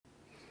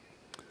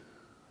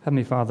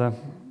Heavenly Father,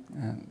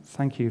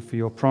 thank you for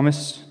your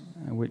promise,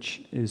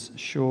 which is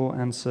sure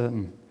and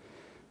certain.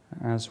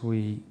 As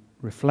we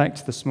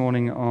reflect this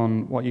morning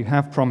on what you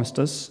have promised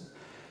us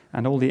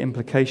and all the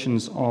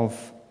implications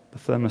of the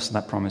firmness of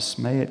that promise,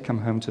 may it come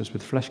home to us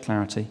with fresh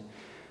clarity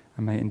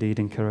and may it indeed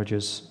encourage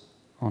us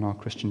on our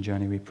Christian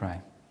journey, we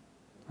pray.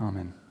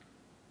 Amen.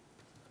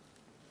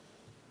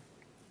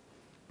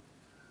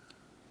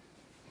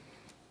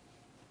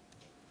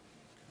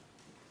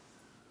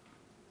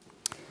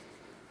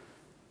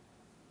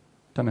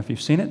 Don't know if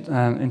you've seen it.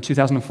 In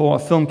 2004, a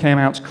film came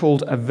out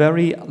called A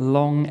Very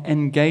Long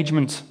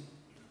Engagement.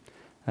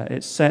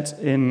 It's set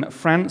in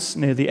France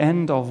near the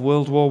end of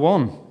World War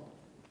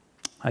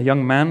I. A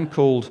young man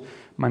called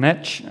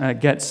Manech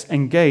gets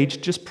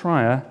engaged just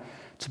prior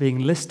to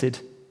being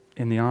enlisted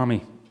in the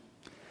army.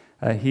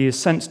 He is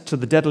sent to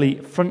the deadly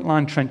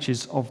frontline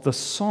trenches of the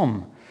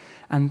Somme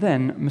and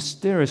then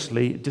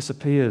mysteriously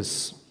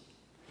disappears.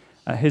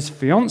 His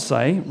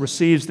fiancée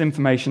receives the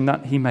information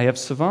that he may have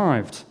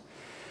survived.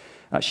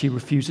 She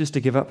refuses to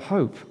give up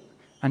hope,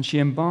 and she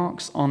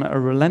embarks on a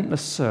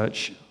relentless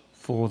search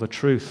for the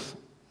truth.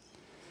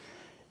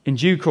 In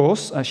due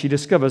course, she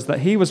discovers that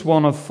he was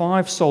one of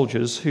 5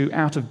 soldiers who,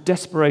 out of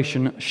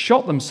desperation,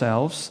 shot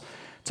themselves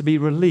to be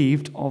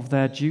relieved of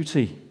their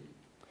duty.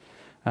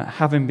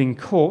 Having been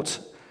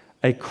caught,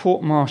 a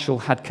court-martial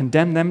had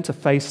condemned them to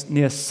face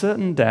near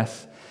certain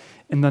death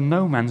in the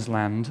no-man's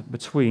land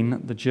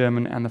between the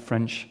German and the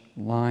French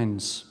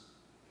lines.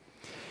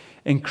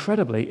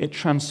 Incredibly, it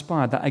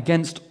transpired that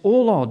against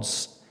all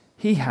odds,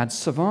 he had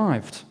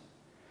survived.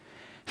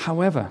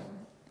 However,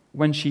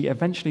 when she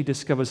eventually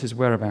discovers his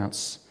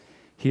whereabouts,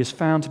 he is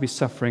found to be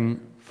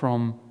suffering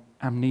from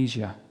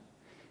amnesia,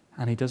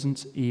 and he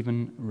doesn't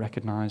even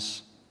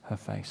recognize her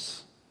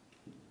face.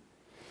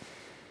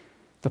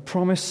 The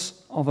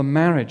promise of a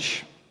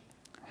marriage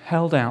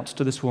held out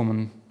to this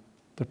woman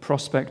the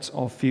prospect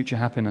of future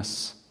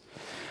happiness.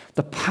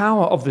 The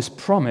power of this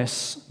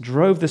promise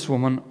drove this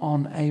woman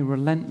on a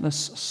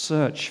relentless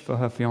search for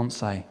her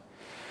fiancé.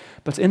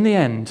 But in the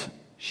end,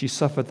 she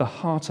suffered the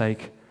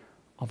heartache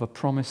of a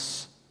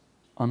promise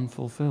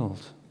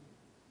unfulfilled.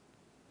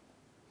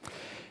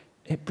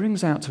 It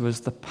brings out to us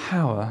the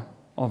power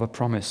of a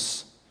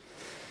promise,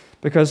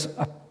 because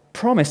a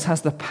promise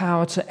has the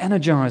power to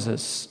energize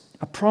us.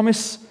 A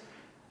promise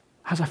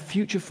has a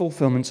future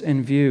fulfillment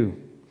in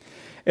view.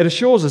 It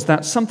assures us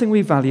that something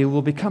we value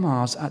will become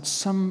ours at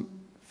some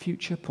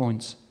future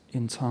point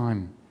in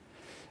time.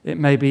 It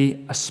may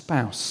be a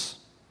spouse.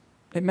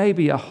 It may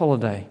be a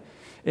holiday.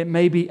 It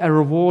may be a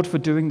reward for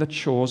doing the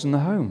chores in the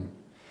home.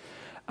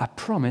 A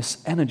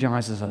promise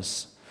energizes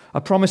us. A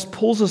promise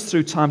pulls us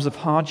through times of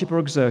hardship or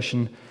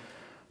exertion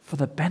for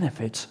the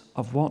benefit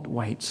of what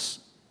waits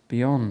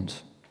beyond.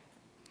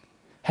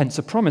 Hence,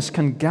 a promise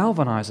can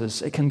galvanize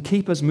us. It can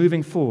keep us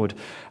moving forward.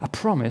 A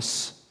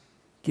promise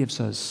gives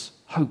us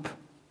hope.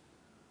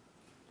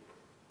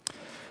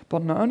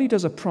 But not only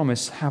does a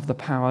promise have the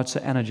power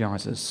to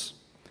energize us,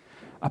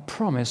 a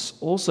promise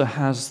also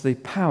has the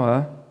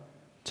power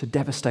to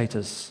devastate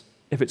us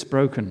if it's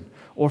broken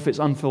or if it's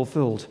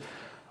unfulfilled.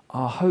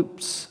 Our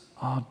hopes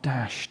are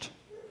dashed.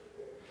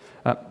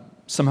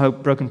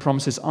 Some broken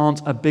promises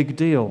aren't a big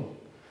deal,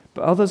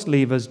 but others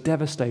leave us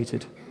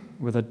devastated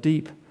with a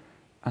deep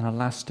and a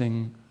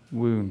lasting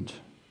wound.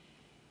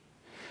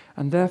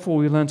 And therefore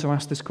we learn to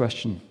ask this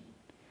question: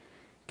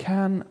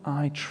 can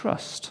I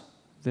trust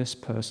this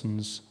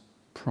person's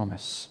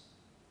promise?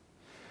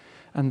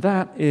 And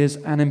that is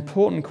an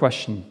important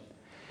question,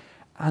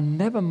 and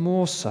never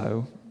more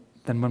so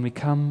than when we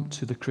come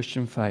to the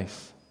Christian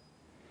faith.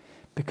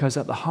 Because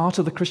at the heart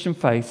of the Christian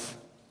faith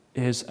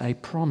is a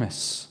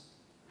promise.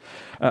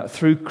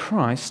 Through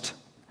Christ,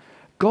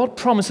 God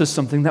promises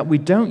something that we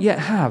don't yet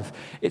have.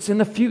 It's in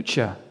the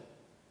future.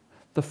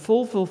 The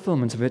full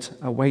fulfillment of it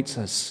awaits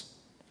us.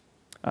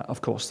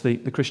 Of course, the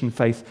Christian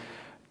faith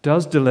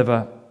does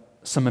deliver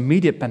some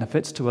immediate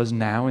benefits to us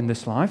now in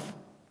this life.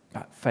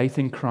 Faith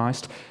in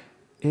Christ,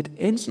 it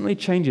instantly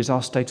changes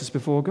our status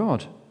before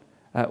God.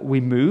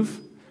 We move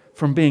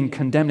from being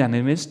condemned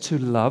enemies to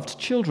loved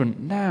children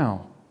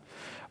now.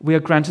 We are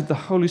granted the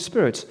Holy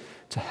Spirit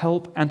to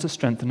help and to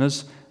strengthen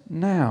us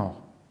now.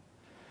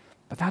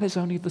 But that is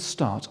only the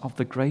start of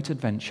the great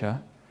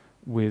adventure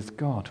with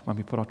God when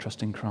we put our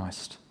trust in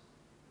Christ.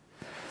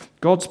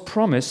 God's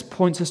promise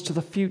points us to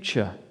the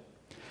future,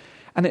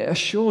 and it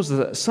assures us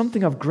that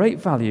something of great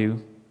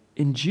value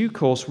in due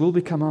course will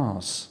become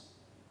ours.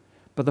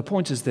 But the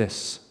point is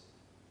this: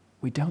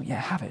 we don't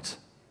yet have it.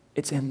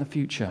 It's in the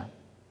future.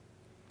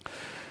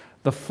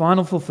 The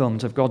final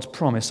fulfillment of God's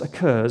promise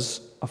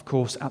occurs, of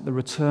course, at the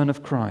return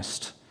of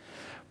Christ,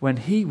 when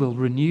he will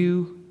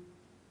renew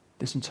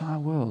this entire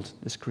world,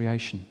 this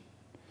creation.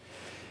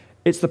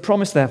 It's the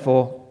promise,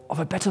 therefore, of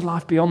a better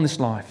life beyond this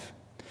life.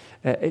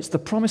 It's the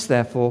promise,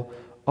 therefore,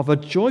 of a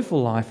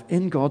joyful life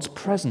in God's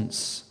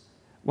presence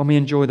when we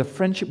enjoy the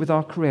friendship with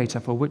our Creator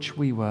for which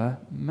we were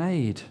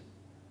made.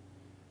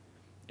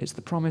 It's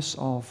the promise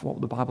of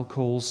what the Bible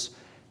calls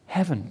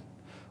heaven,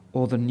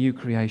 or the new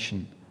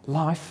creation,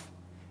 life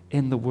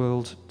in the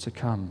world to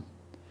come.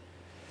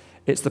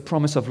 It's the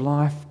promise of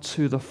life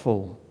to the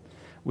full,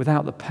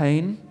 without the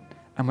pain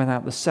and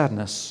without the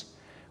sadness,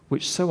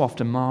 which so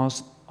often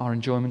mars our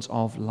enjoyment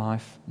of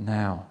life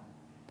now.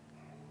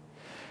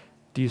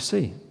 Do you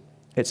see?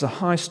 It's a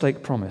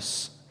high-stake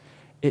promise.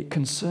 It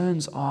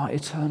concerns our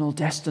eternal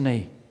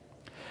destiny.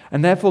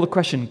 And therefore the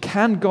question,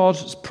 can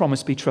God's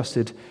promise be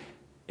trusted?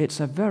 It's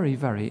a very,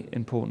 very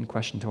important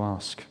question to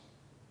ask.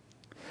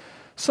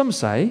 Some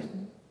say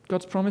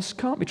God's promise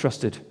can't be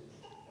trusted.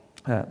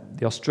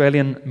 The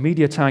Australian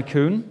media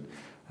tycoon,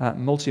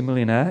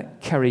 multimillionaire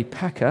Kerry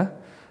Packer,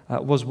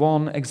 was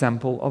one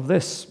example of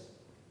this.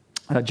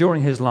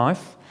 During his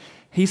life,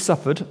 he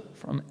suffered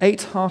from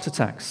 8 heart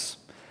attacks.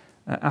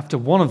 After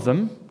one of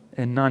them,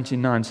 in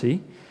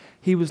 1990,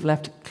 he was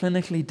left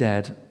clinically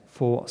dead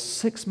for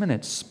 6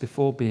 minutes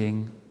before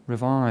being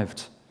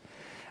revived.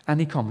 And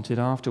he commented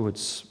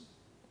afterwards,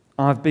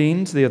 "I've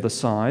been to the other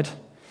side.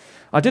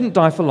 I didn't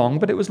die for long,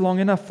 but it was long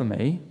enough for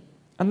me.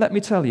 And let me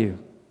tell you,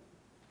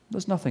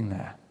 there's nothing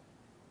there.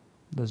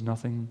 There's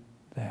nothing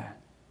there."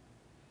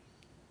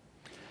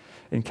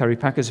 In Kerry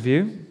Packer's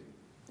view,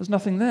 there's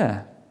nothing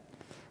there.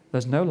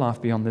 There's no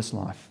life beyond this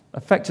life.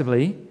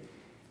 Effectively,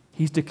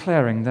 he's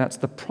declaring that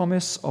the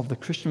promise of the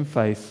Christian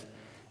faith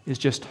is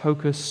just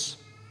hocus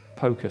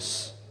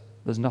pocus.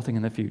 There's nothing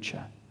in the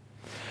future.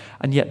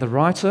 And yet the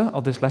writer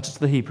of this letter to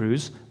the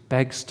Hebrews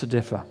begs to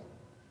differ.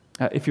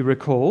 If you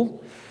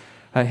recall,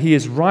 he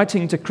is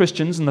writing to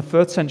Christians in the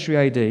 1st century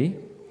AD,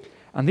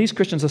 and these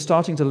Christians are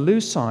starting to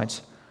lose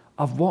sight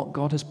of what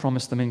God has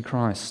promised them in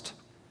Christ.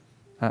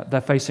 They're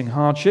facing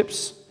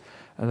hardships,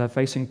 they're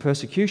facing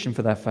persecution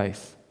for their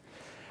faith,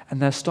 and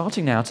they're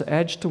starting now to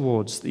edge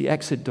towards the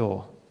exit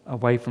door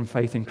away from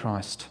faith in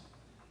Christ.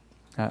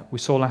 We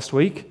saw last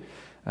week,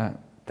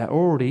 they're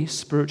already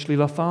spiritually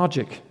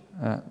lethargic.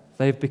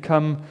 They've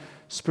become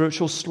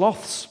spiritual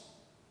sloths.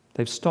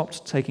 They've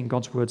stopped taking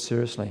God's word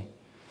seriously.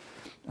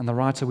 And the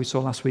writer we saw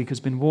last week has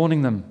been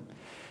warning them.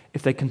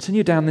 If they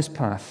continue down this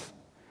path,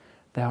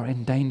 they are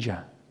in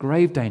danger,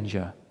 grave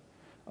danger,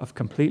 of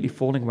completely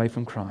falling away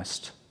from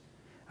Christ.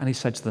 And he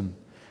said to them,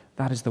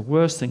 that is the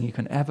worst thing you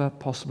can ever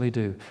possibly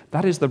do.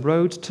 That is the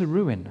road to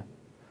ruin,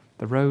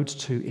 the road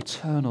to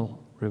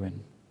eternal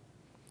ruin.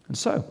 And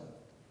so,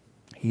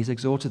 he's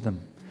exhorted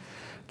them,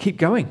 keep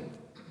going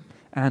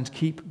and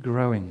keep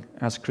growing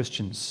as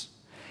Christians.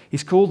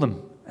 He's called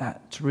them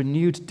to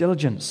renewed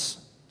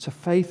diligence, to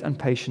faith and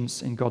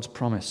patience in God's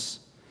promise.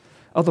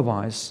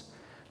 Otherwise,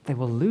 they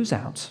will lose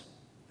out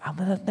and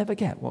they'll never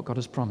get what God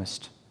has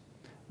promised.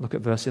 Look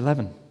at verse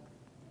 11.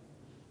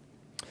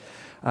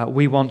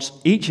 We want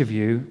each of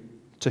you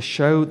to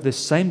show this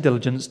same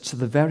diligence to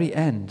the very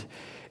end,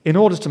 in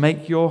order to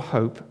make your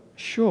hope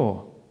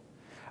sure.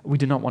 We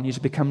do not want you to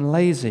become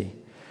lazy,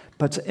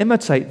 but to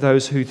imitate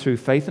those who through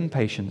faith and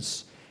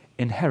patience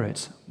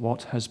inherit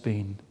what has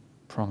been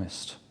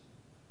promised.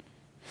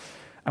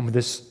 And with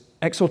this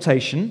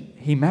exhortation,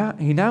 he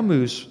now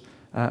moves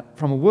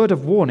from a word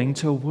of warning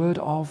to a word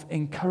of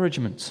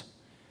encouragement.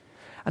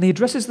 And he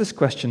addresses this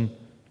question,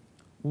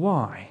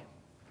 why?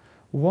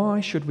 Why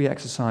should we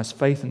exercise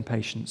faith and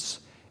patience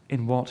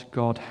in what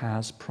God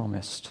has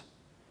promised?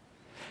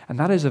 And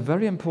that is a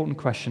very important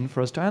question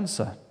for us to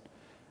answer.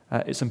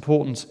 It's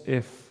important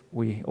if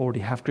we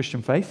already have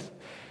Christian faith.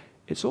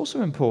 It's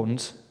also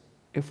important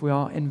if we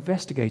are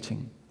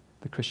investigating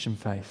the Christian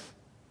faith.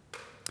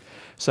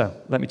 So,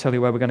 let me tell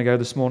you where we're going to go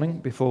this morning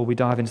before we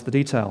dive into the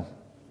detail.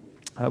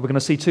 We're going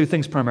to see 2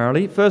 things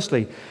primarily.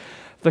 Firstly,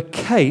 the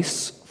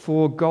case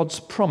for God's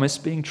promise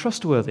being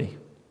trustworthy,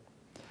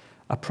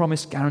 a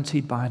promise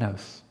guaranteed by an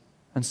oath.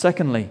 And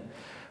secondly,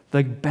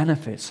 the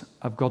benefit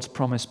of God's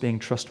promise being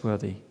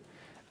trustworthy,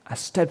 a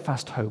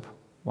steadfast hope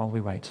while we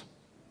wait.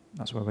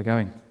 That's where we're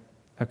going.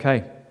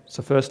 Okay,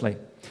 so firstly,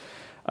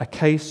 a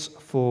case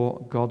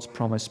for God's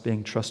promise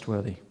being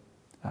trustworthy.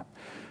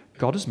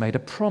 God has made a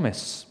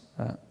promise.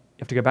 You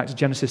have to go back to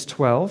Genesis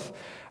 12,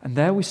 and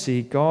there we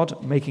see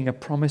God making a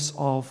promise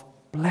of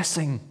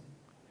blessing.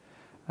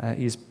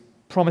 He's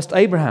promised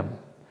Abraham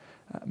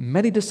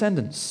many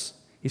descendants.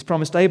 He's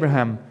promised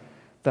Abraham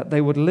that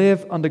they would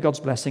live under God's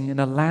blessing in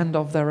a land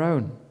of their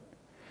own.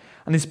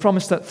 And he's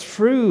promised that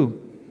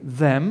through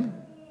them,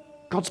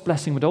 God's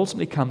blessing would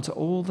ultimately come to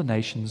all the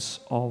nations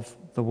of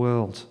the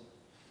world.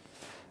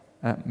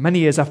 Many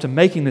years after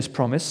making this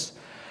promise,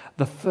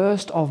 the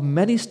first of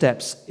many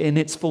steps in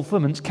its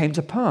fulfillment came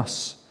to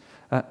pass.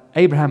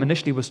 Abraham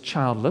initially was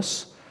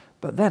childless,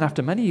 but then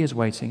after many years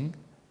waiting,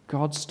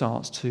 God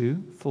starts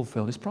to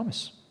fulfill his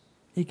promise.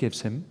 He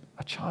gives him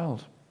a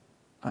child,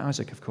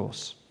 Isaac, of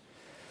course.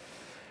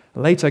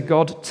 Later,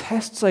 God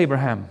tests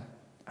Abraham,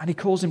 and he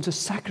calls him to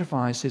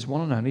sacrifice his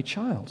one and only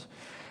child.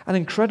 And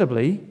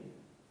incredibly,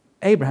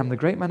 Abraham, the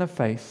great man of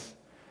faith,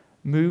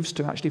 moves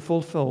to actually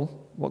fulfill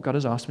what God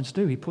has asked him to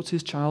do. He puts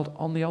his child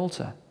on the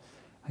altar,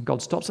 and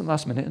God stops at the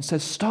last minute and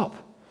says, "Stop!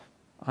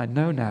 I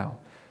know now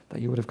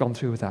that you would have gone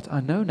through with that.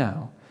 I know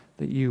now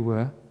that you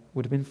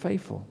would have been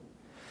faithful."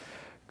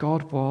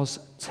 God was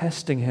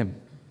testing him.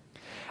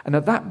 And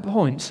at that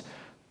point,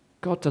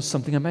 God does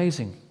something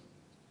amazing.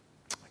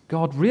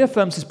 God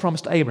reaffirms his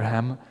promise to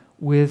Abraham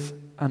with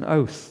an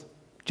oath.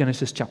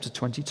 Genesis chapter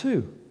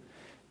 22.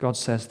 God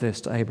says this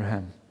to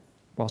Abraham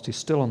whilst he's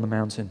still on the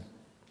mountain.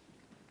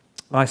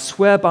 I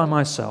swear by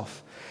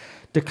myself,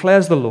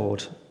 declares the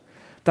Lord,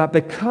 that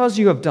because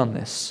you have done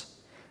this,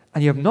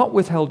 and you have not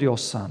withheld your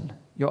son,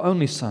 your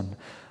only son,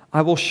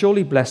 I will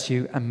surely bless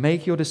you and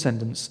make your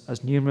descendants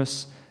as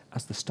numerous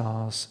as the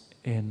stars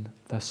in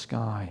the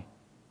sky.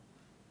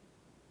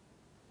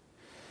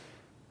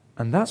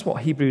 And that's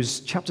what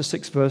Hebrews chapter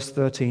 6 verse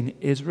 13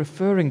 is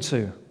referring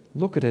to.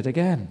 Look at it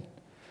again.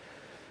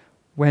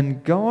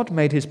 When God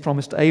made his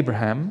promise to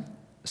Abraham,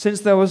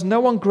 since there was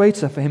no one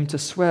greater for him to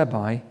swear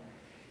by,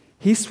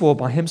 he swore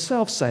by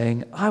himself,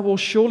 saying, I will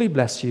surely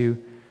bless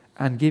you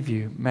and give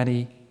you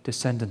many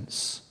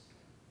descendants.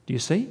 Do you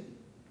see?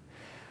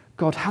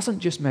 God hasn't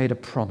just made a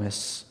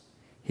promise.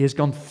 He has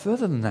gone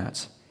further than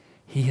that.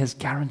 He has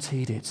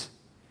guaranteed it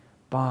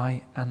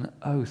by an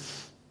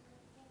oath.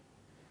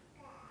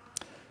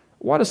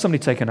 Why does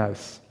somebody take an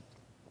oath?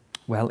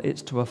 Well,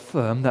 it's to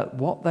affirm that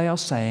what they are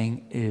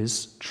saying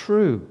is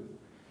true.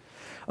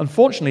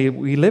 Unfortunately,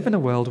 we live in a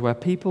world where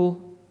people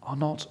are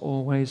not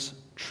always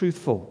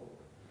truthful.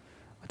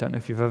 I don't know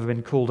if you've ever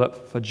been called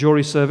up for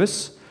jury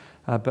service,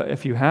 but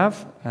if you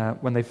have,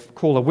 when they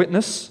call a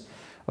witness,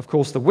 of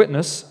course the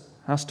witness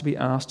has to be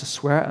asked to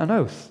swear an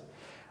oath.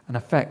 And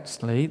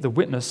effectively, the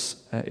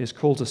witness is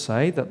called to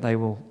say that they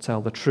will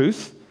tell the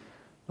truth,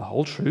 the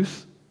whole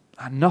truth,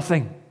 and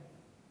nothing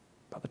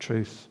but the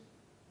truth.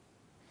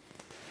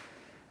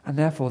 And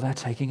therefore, they're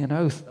taking an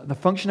oath. The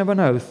function of an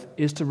oath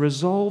is to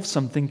resolve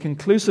something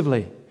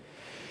conclusively.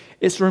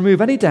 It's to remove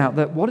any doubt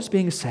that what is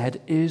being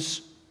said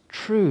is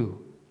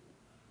true.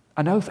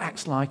 An oath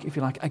acts like, if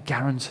you like, a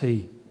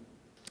guarantee.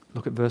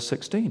 Look at verse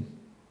 16.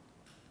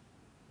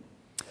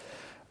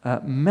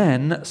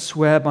 Men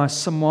swear by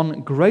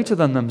someone greater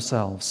than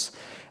themselves,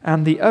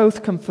 and the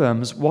oath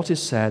confirms what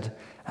is said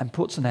and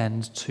puts an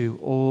end to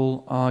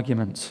all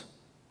argument.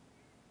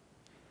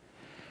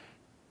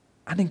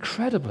 And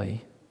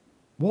incredibly,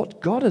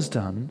 what God has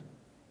done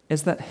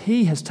is that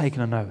he has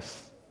taken an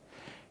oath.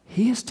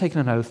 He has taken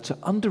an oath to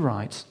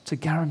underwrite, to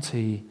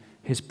guarantee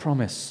his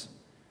promise.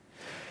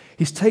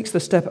 He takes the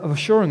step of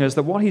assuring us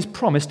that what he's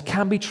promised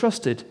can be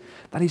trusted,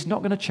 that he's not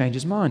going to change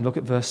his mind. Look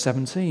at verse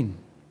 17.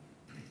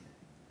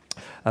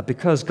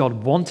 Because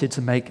God wanted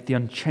to make the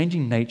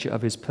unchanging nature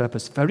of his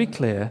purpose very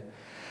clear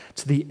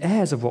to the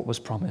heirs of what was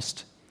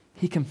promised,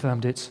 he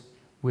confirmed it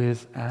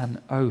with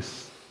an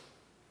oath.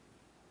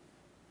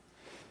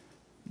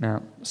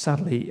 Now,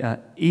 sadly,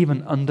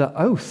 even under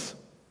oath,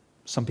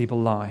 some people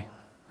lie.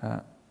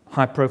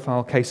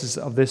 High-profile cases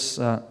of this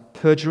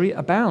perjury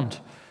abound.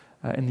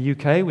 In the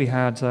UK, we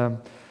had a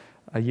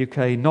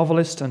UK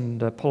novelist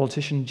and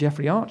politician,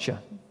 Jeffrey Archer,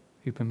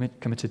 who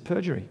committed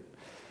perjury.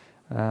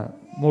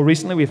 More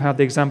recently, we've had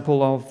the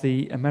example of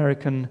the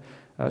American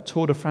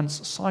Tour de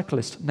France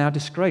cyclist, now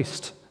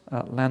disgraced,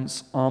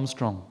 Lance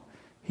Armstrong.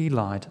 He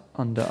lied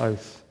under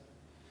oath.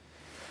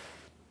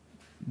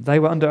 They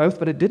were under oath,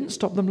 but it didn't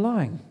stop them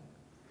lying.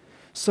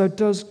 So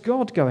does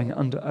God going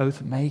under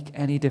oath make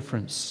any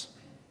difference?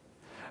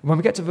 When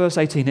we get to verse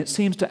 18, it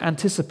seems to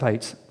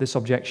anticipate this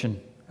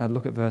objection.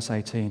 Look at verse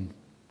 18.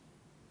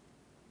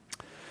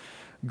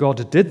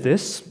 God did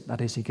this, that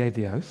is, he gave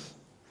the oath,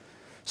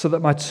 so that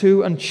by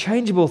two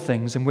unchangeable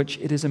things in which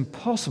it is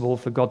impossible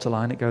for God to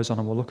lie, and it goes on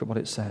and we'll look at what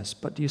it says.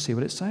 But do you see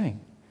what it's saying?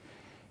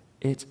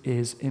 It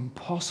is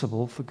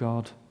impossible for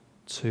God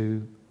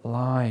to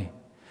lie.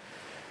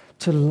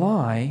 To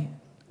lie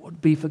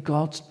would be for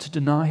God to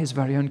deny his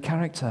very own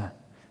character,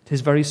 his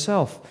very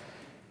self.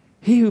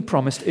 He who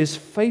promised is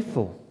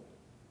faithful.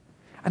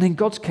 And in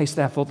God's case,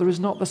 therefore, there is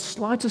not the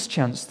slightest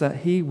chance that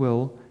he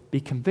will be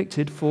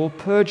convicted for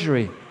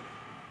perjury.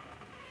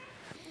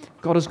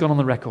 God has gone on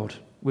the record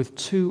with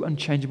two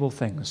unchangeable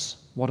things.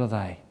 What are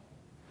they?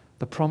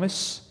 The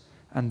promise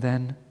and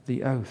then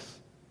the oath.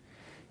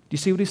 Do you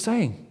see what he's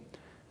saying?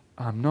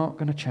 I'm not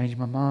going to change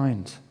my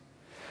mind.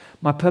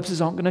 My purposes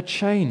aren't going to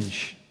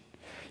change.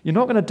 You're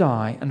not going to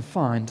die and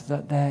find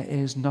that there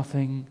is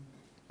nothing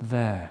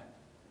there.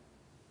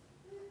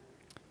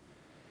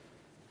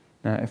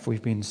 Now, if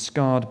we've been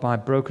scarred by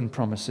broken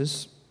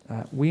promises,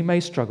 we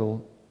may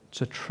struggle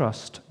to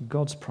trust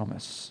God's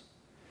promise.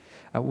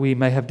 We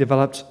may have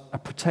developed a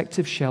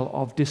protective shell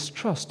of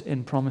distrust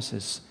in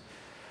promises.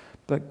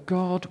 But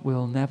God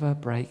will never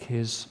break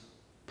his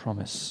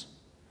promise.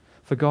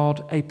 For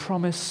God, a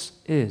promise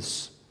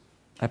is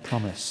a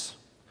promise.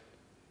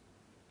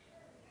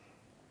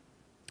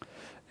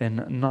 In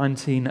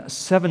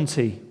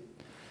 1970,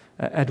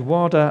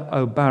 Edwarda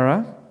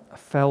O'Bara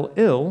fell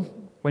ill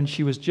when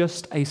she was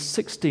just a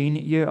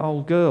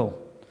 16-year-old girl.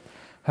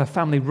 Her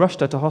family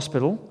rushed her to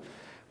hospital,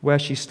 where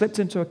she slipped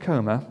into a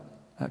coma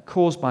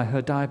caused by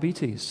her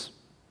diabetes.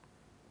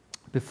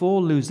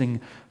 Before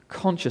losing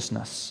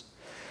consciousness,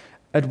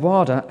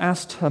 Edwarda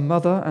asked her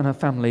mother and her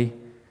family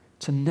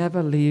to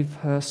never leave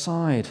her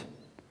side,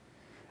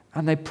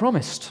 and they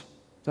promised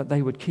that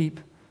they would keep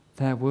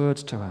their word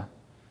to her.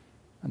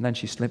 And then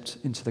she slipped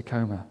into the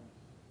coma.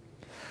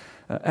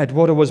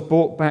 Edwarda was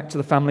brought back to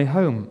the family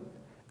home,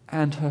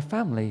 and her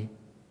family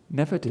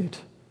never did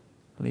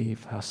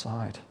leave her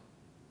side.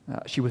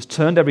 She was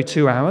turned every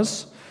 2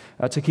 hours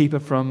to keep her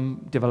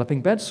from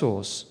developing bed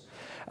sores.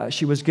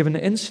 She was given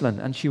insulin,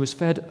 and she was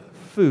fed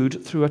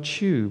food through a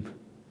tube.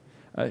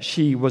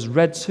 She was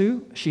read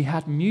to, she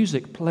had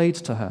music played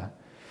to her,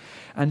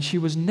 and she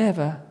was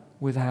never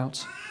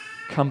without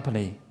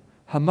company.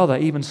 Her mother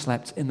even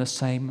slept in the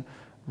same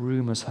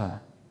room as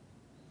her.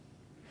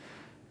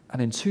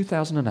 And in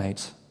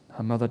 2008,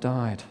 her mother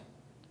died.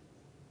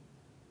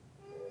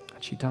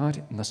 And she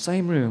died in the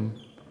same room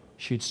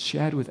she'd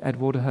shared with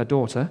Edwarda, her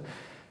daughter,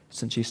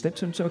 since she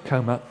slipped into a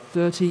coma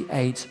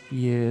 38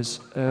 years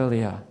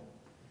earlier.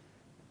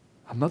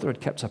 Her mother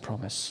had kept her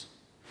promise.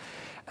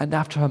 And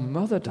after her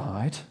mother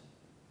died,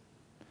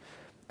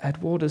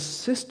 Edwarda's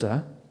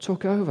sister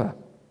took over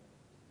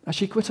as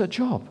she quit her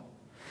job.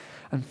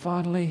 And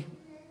finally,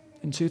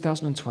 in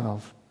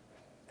 2012,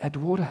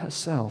 Edwarda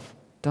herself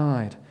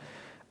died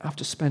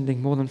after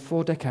spending more than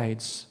 4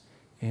 decades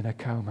in a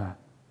coma.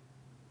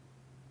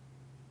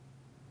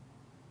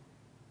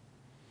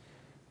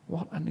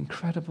 What an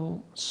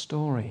incredible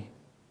story.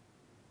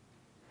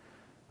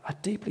 A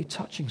deeply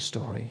touching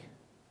story.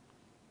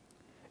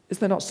 Is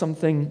there not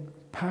something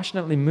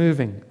passionately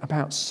moving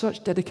about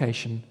such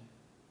dedication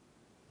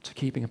to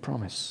keeping a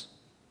promise?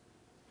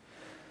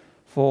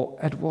 For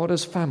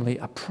Edwarda's family,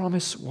 a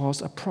promise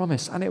was a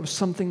promise, and it was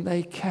something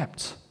they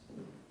kept.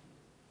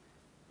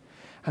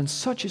 And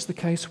such is the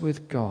case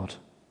with God.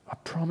 A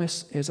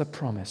promise is a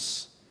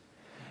promise.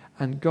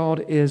 And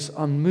God is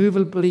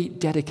unmovably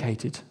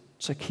dedicated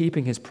to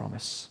keeping his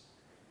promise.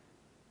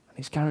 And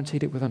he's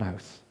guaranteed it with an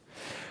oath.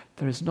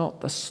 There is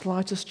not the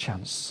slightest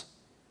chance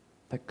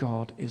that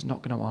God is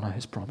not going to honor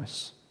his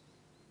promise.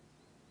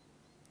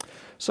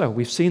 So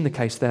we've seen the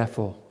case,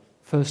 therefore,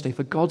 firstly,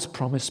 for God's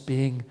promise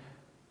being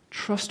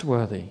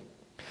trustworthy.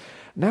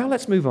 Now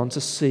let's move on to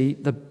see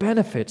the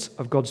benefit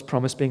of God's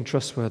promise being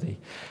trustworthy,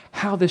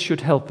 how this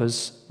should help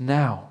us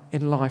now,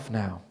 in life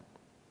now.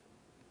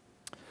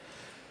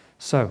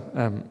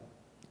 So,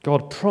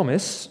 God's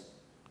promise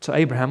to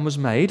Abraham was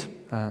made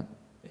in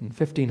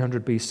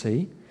 1500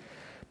 BC,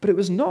 but it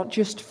was not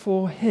just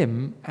for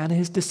him and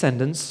his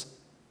descendants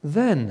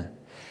then.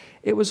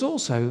 It was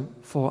also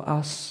for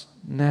us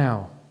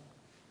now.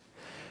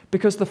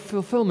 Because the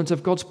fulfillment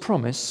of God's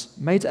promise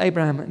made to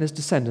Abraham and his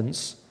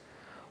descendants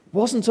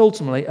wasn't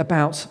ultimately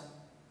about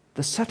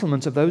the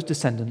settlement of those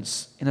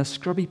descendants in a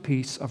scrubby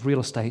piece of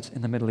real estate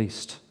in the Middle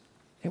East.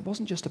 It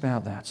wasn't just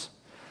about that.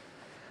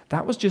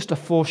 That was just a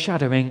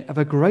foreshadowing of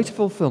a greater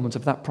fulfillment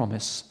of that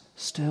promise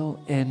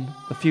still in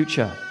the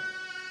future.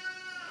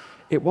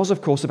 It was,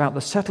 of course, about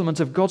the settlement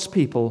of God's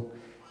people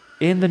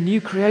in the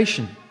new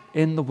creation,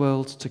 in the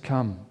world to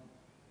come.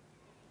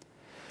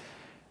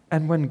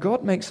 And when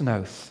God makes an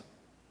oath,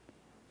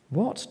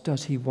 what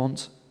does he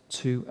want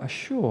to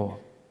assure?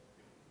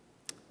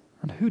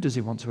 And who does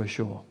he want to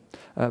assure?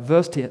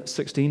 Verse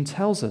 16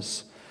 tells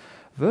us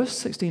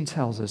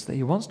that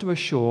he wants to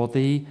assure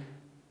the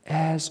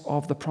heirs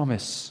of the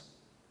promise.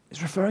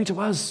 It's referring to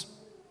us,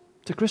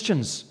 to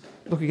Christians.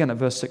 Look again at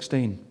verse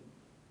 16.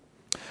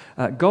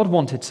 God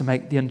wanted to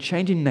make the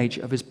unchanging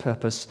nature of his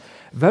purpose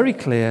very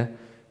clear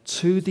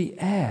to the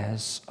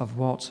heirs of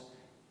what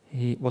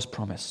he was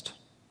promised.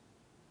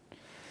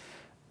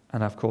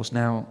 And of course,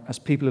 now, as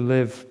people who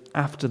live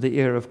after the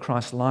era of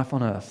Christ's life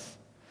on earth,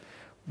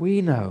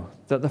 we know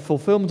that the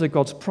fulfillment of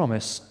God's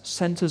promise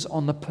centers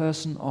on the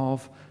person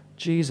of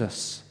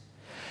Jesus.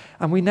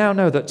 And we now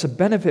know that to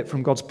benefit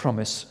from God's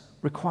promise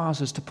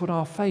requires us to put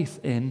our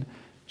faith in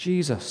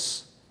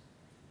Jesus.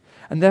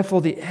 And therefore,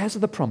 the heirs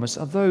of the promise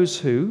are those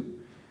who,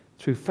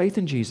 through faith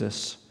in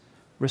Jesus,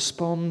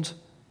 respond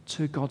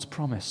to God's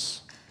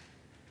promise.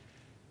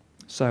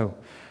 So,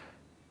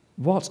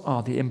 what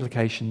are the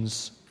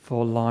implications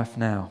for life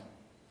now?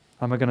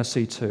 And we're going to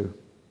see two.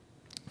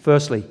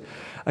 Firstly,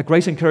 a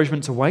great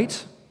encouragement to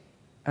wait,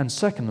 and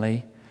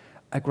secondly,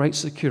 a great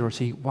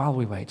security while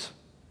we wait.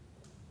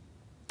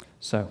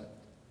 So,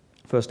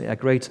 firstly, a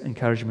great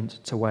encouragement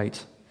to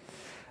wait.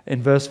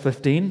 In verse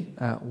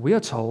 15, we are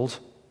told,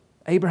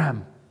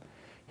 Abraham,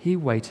 he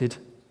waited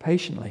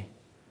patiently.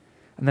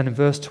 And then in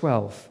verse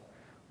 12,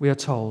 we are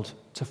told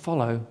to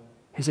follow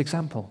his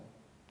example.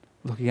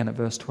 Look again at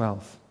verse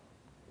 12.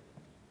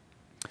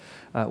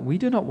 We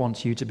do not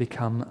want you to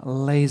become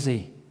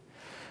lazy,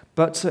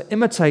 but to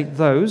imitate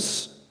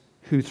those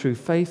who through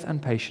faith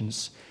and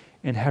patience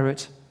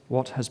inherit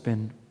what has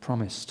been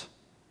promised.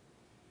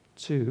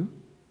 To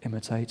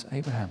imitate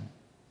Abraham.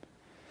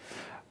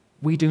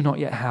 We do not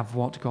yet have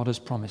what God has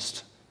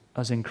promised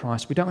us in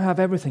Christ. We don't have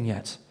everything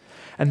yet.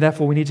 And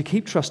therefore we need to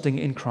keep trusting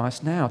in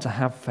Christ now to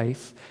have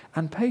faith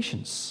and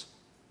patience.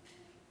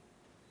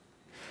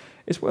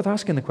 It's worth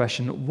asking the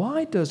question,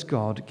 why does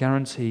God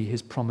guarantee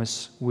his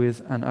promise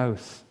with an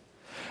oath?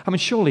 I mean,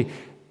 surely,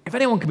 if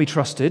anyone can be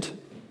trusted,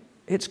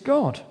 it's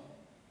God.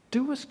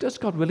 Does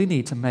God really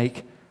need to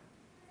make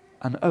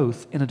an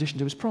oath in addition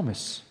to his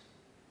promise?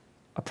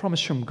 A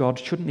promise from God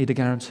shouldn't need a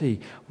guarantee.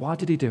 Why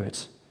did he do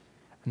it?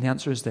 And the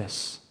answer is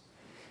this: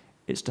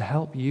 It's to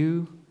help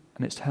you,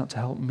 and it's to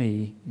help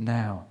me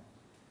now.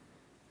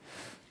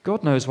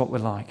 God knows what we're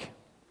like.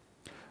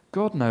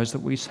 God knows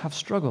that we have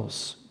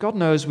struggles. God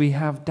knows we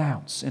have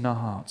doubts in our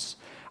hearts,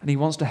 and he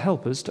wants to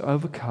help us to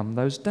overcome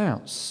those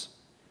doubts.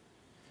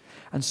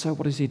 And so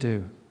what does he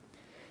do?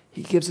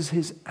 He gives us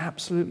his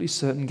absolutely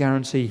certain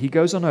guarantee. He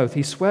goes on oath.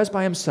 He swears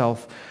by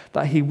himself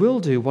that he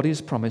will do what he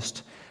has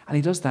promised, and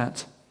he does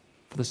that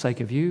for the sake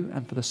of you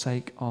and for the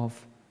sake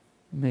of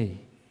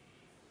me.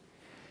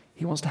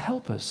 He wants to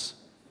help us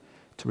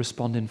to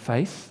respond in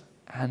faith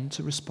and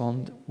to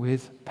respond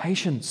with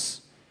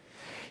patience.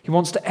 He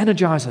wants to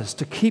energize us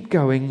to keep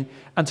going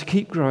and to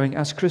keep growing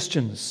as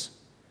Christians.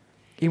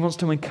 He wants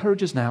to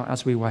encourage us now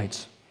as we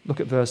wait.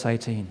 Look at verse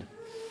 18.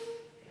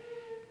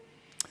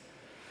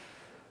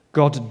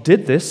 God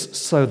did this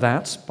so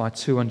that, by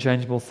two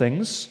unchangeable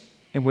things,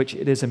 in which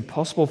it is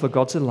impossible for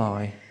God to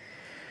lie,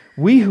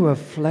 we who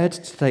have fled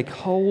to take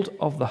hold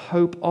of the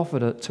hope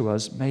offered to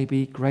us may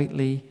be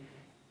greatly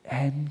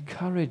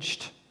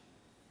encouraged.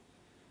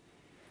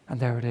 And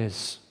there it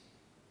is.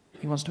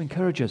 He wants to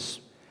encourage us.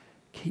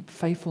 Keep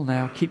faithful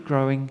now, keep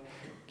growing,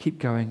 keep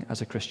going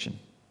as a Christian.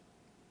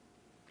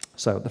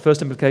 So, the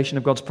first implication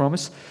of God's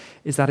promise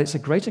is that it's a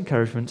great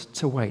encouragement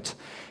to wait.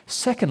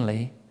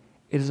 Secondly,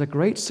 it is a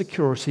great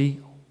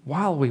security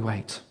while we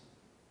wait.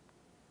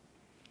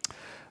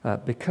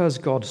 Because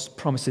God's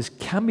promises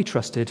can be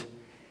trusted,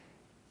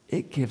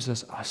 it gives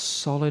us a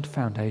solid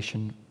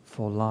foundation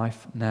for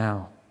life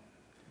now.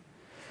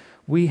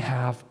 We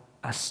have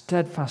a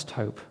steadfast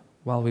hope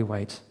while we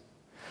wait.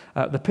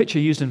 The picture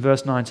used in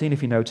verse 19,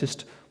 if you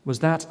noticed, was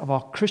that of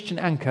our Christian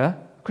anchor,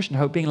 Christian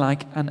hope being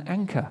like an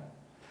anchor.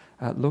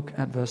 Look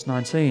at verse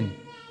 19.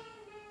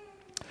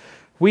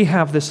 We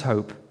have this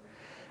hope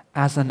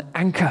as an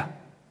anchor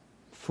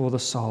for the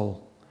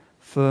soul,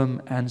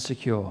 firm and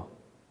secure.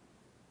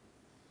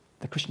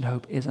 The Christian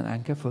hope is an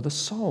anchor for the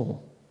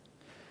soul.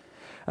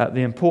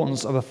 The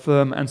importance of a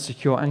firm and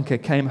secure anchor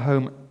came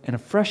home in a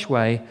fresh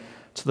way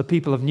to the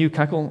people of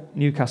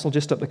Newcastle,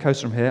 just up the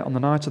coast from here, on the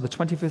night of the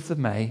 25th of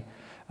May,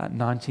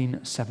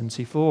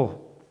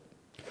 1974.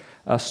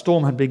 A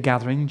storm had been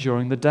gathering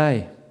during the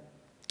day.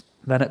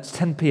 Then at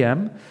 10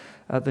 p.m.,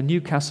 the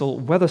Newcastle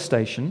weather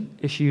station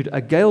issued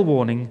a gale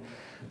warning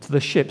to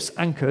the ships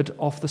anchored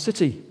off the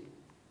city.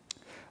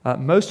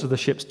 Most of the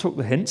ships took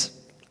the hint,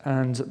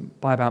 and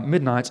by about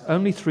midnight,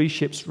 only 3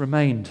 ships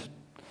remained.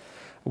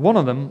 One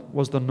of them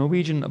was the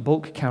Norwegian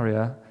bulk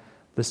carrier,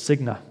 the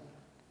Signa.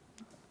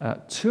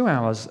 2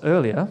 hours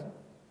earlier,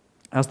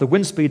 as the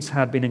wind speeds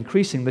had been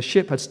increasing, the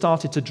ship had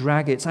started to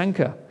drag its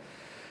anchor.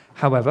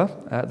 However,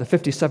 the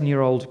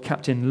 57-year-old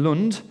Captain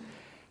Lund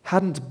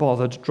hadn't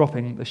bothered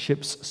dropping the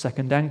ship's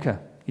second anchor.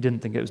 He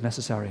didn't think it was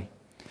necessary.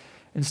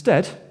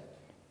 Instead,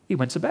 he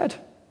went to bed,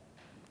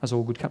 as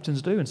all good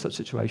captains do in such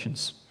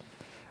situations.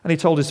 And he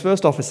told his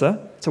first officer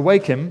to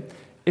wake him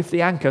if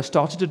the anchor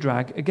started to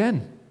drag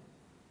again.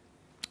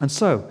 And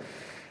so,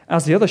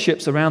 as the other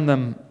ships around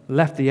them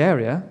left the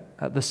area,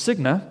 the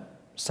Signa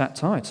sat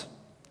tight,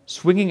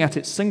 swinging at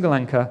its single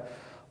anchor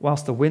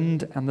whilst the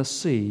wind and the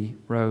sea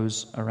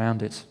rose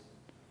around it.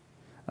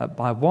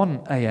 By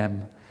 1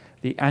 a.m.,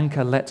 the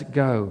anchor let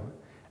go,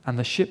 and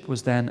the ship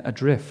was then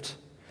adrift.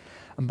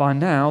 And by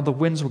now, the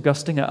winds were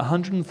gusting at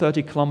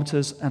 130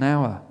 kilometers an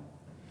hour.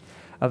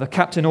 The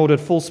captain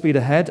ordered full speed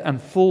ahead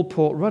and full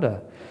port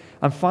rudder,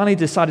 and finally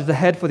decided to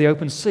head for the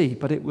open sea,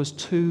 but it was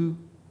too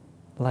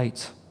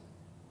late.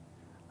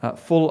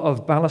 Full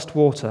of ballast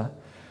water,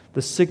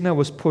 the Signa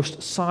was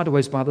pushed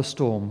sideways by the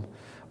storm,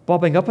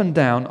 bobbing up and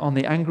down on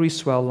the angry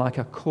swell like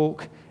a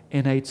cork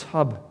in a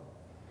tub.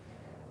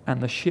 And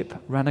the ship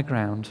ran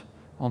aground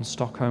on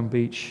Stockholm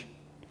beach.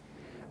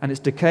 And its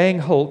decaying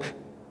hulk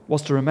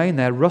was to remain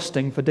there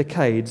rusting for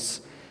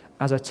decades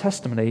as a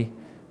testimony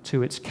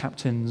to its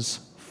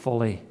captain's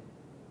folly.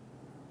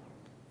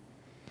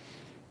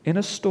 In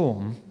a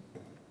storm,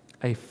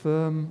 a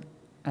firm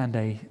and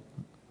a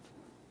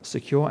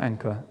secure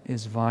anchor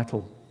is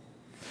vital.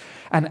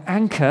 An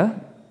anchor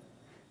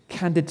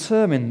can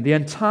determine the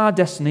entire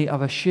destiny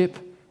of a ship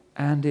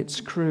and its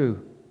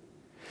crew.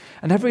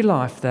 And every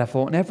life,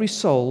 therefore, and every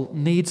soul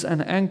needs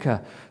an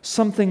anchor,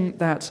 something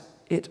that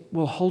it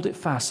will hold it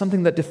fast,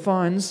 something that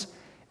defines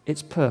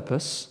its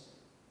purpose,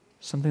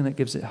 something that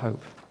gives it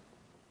hope.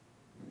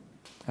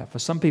 For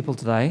some people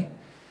today,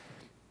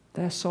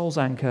 their soul's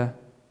anchor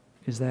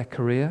is their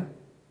career,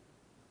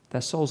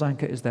 their soul's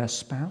anchor is their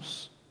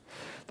spouse,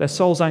 their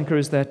soul's anchor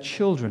is their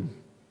children,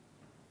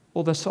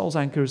 or their soul's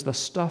anchor is the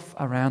stuff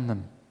around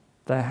them,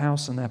 their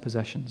house and their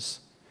possessions.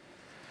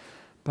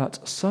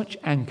 But such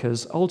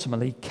anchors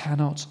ultimately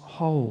cannot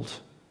hold.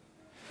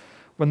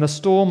 When the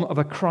storm of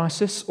a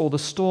crisis or the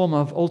storm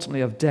of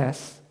ultimately of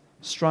death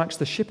strikes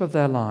the ship of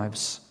their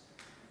lives,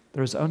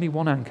 there is only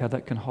one anchor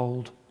that can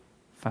hold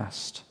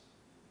fast.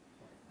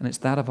 And it's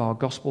that of our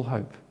gospel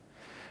hope,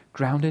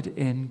 grounded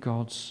in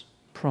God's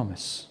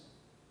promise.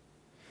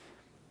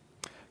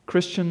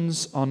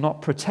 Christians are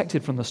not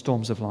protected from the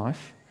storms of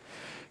life.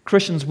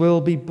 Christians will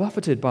be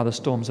buffeted by the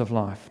storms of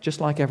life, just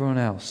like everyone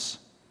else.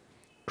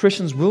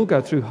 Christians will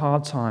go through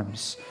hard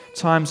times,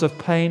 times of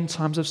pain,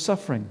 times of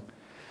suffering.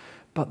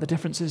 But the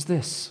difference is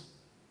this: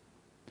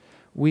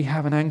 we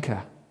have an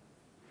anchor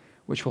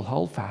which will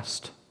hold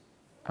fast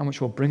and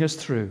which will bring us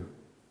through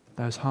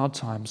those hard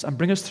times and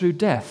bring us through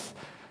death,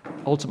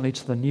 ultimately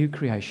to the new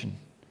creation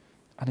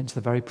and into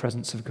the very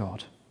presence of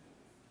God.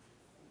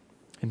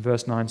 In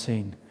verse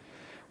 19,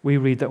 we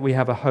read that we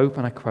have a hope,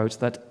 and I quote,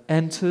 that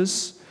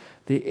enters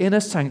the inner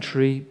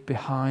sanctuary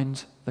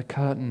behind the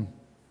curtain.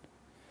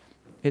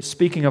 It's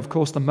speaking, of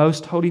course, the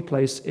most holy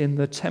place in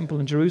the temple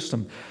in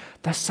Jerusalem,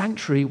 the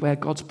sanctuary where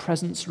God's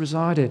presence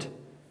resided.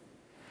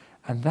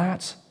 And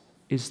that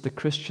is the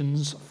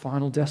Christian's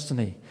final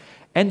destiny,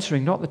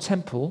 entering not the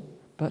temple,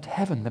 but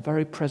heaven, the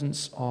very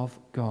presence of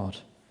God.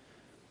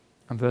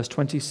 And verse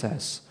 20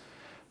 says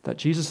that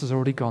Jesus has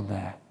already gone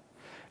there.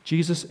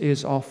 Jesus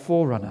is our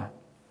forerunner.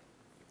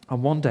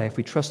 And one day, if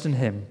we trust in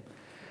him,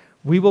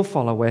 we will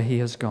follow where he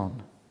has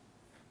gone.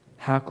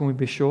 How can we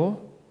be sure?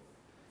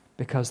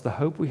 Because the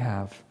hope we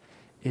have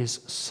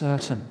is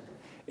certain.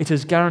 It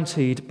is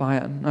guaranteed by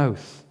an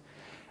oath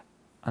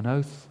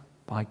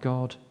by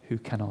God who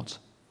cannot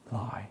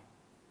lie.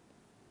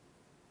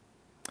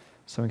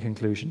 So in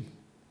conclusion,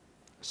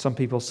 some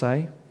people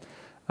say,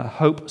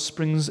 hope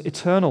springs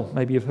eternal.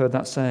 Maybe you've heard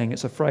that saying.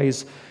 It's a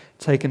phrase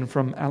taken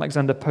from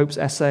Alexander Pope's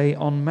essay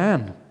on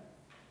man.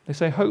 They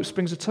say hope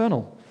springs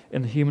eternal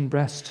in the human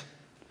breast.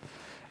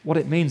 What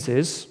it means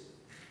is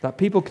that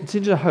people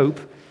continue to hope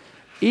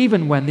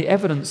even when the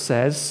evidence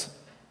says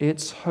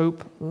it's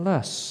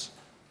hopeless.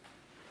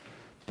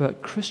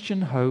 But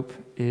Christian hope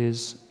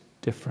is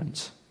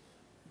different.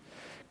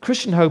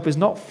 Christian hope is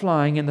not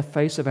flying in the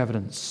face of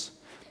evidence.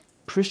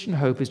 Christian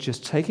hope is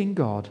just taking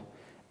God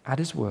at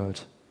his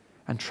word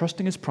and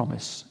trusting his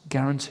promise,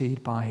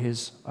 guaranteed by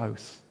his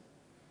oath.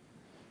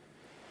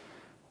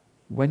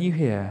 When you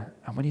hear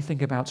and when you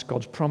think about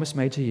God's promise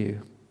made to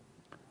you,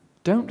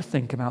 don't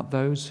think about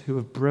those who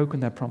have broken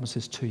their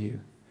promises to you.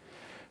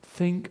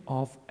 Think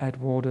of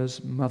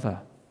Edwarda's mother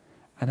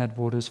and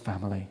Edwarda's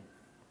family.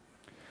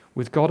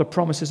 With God, a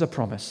promise is a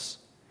promise.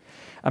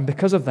 And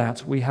because of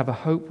that, we have a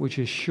hope which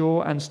is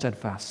sure and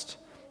steadfast.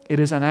 It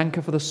is an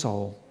anchor for the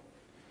soul.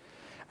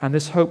 And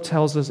this hope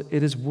tells us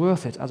it is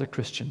worth it as a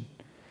Christian.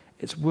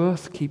 It's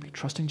worth keep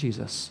trusting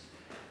Jesus.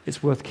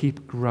 It's worth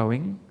keep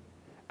growing.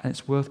 And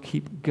it's worth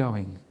keep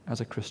going as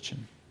a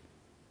Christian.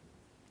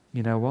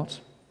 You know what?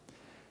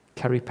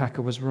 Kerry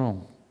Packer was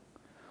wrong.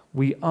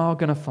 We are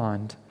going to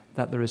find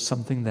that there is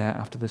something there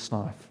after this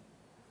life.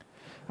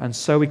 And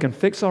so we can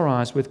fix our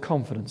eyes with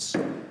confidence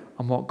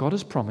on what God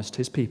has promised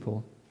his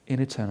people in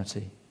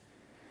eternity.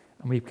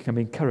 And we can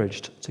be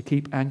encouraged to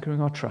keep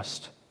anchoring our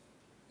trust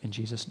in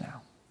Jesus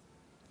now.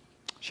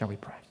 Shall we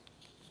pray?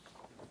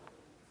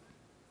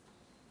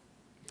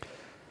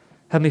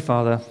 Heavenly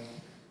Father,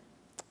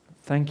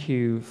 thank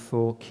you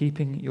for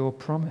keeping your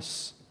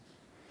promise.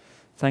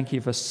 Thank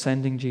you for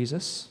sending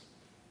Jesus,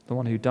 the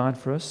one who died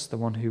for us, the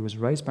one who was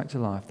raised back to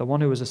life, the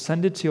one who has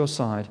ascended to your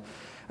side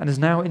and is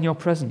now in your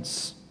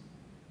presence.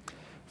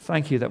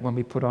 Thank you that when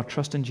we put our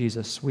trust in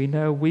Jesus, we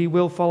know we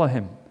will follow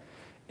him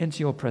into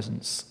your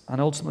presence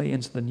and ultimately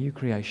into the new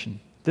creation.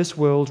 This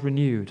world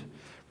renewed,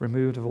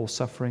 removed of all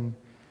suffering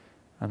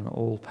and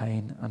all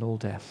pain and all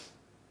death.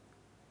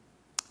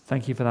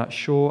 Thank you for that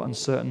sure and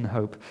certain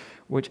hope,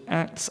 which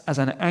acts as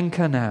an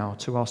anchor now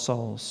to our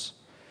souls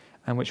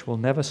and which will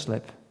never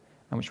slip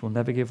and which will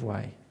never give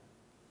way.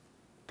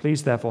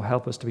 Please, therefore,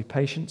 help us to be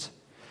patient.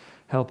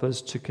 Help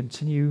us to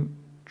continue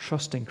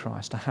trusting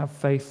Christ, to have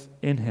faith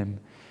in him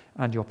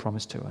and your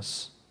promise to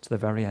us to the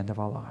very end of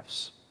our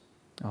lives.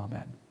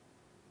 Amen.